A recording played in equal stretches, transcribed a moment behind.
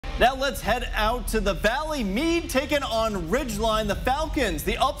Now let's head out to the Valley. Mead taking on Ridgeline, the Falcons.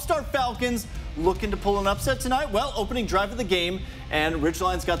 The upstart Falcons looking to pull an upset tonight. Well, opening drive of the game, and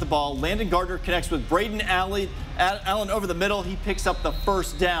Ridgeline's got the ball. Landon Gardner connects with Braden Allen over the middle. He picks up the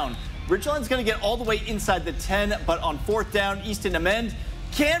first down. Ridgeline's going to get all the way inside the 10, but on fourth down, Easton Amend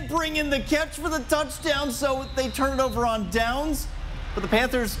can't bring in the catch for the touchdown, so they turn it over on downs. But the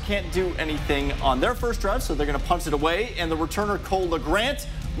Panthers can't do anything on their first drive, so they're going to punt it away. And the returner, Cole LeGrant,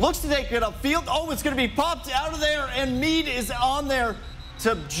 looks to take it upfield. Oh, it's going to be popped out of there, and Mead is on there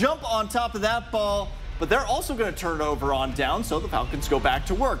to jump on top of that ball. But they're also going to turn it over on down, so the Falcons go back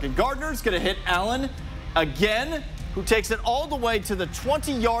to work. And Gardner's going to hit Allen again, who takes it all the way to the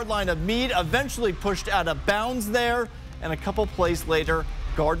 20-yard line of Mead, eventually pushed out of bounds there. And a couple plays later,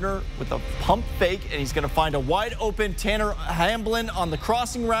 Gardner with a pump fake, and he's going to find a wide open Tanner Hamblin on the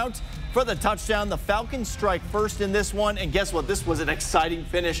crossing route for the touchdown. The Falcons strike first in this one, and guess what? This was an exciting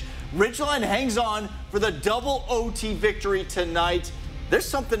finish. Ridgeline hangs on for the double OT victory tonight. There's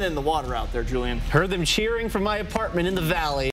something in the water out there, Julian. Heard them cheering from my apartment in the Valley.